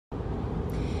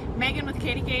Megan with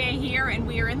KDKA here, and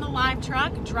we are in the live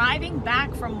truck driving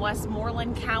back from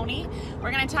Westmoreland County.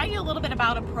 We're going to tell you a little bit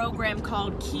about a program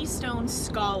called Keystone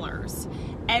Scholars.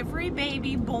 Every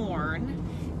baby born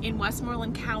in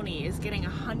Westmoreland County is getting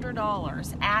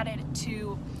 $100 added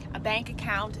to a bank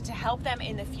account to help them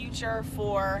in the future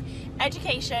for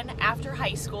education after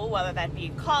high school, whether that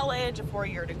be college, a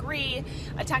four-year degree,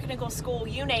 a technical school,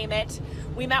 you name it.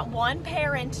 We met one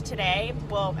parent today,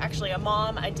 well, actually a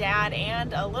mom, a dad,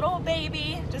 and a little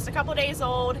baby, just a couple days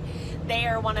old. They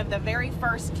are one of the very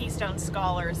first Keystone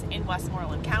Scholars in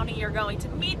Westmoreland County. You're going to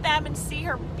meet them and see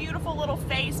her beautiful little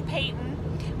face, Peyton,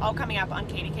 all coming up on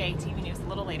KDKA-TV News a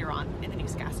little later on in the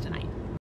newscast tonight.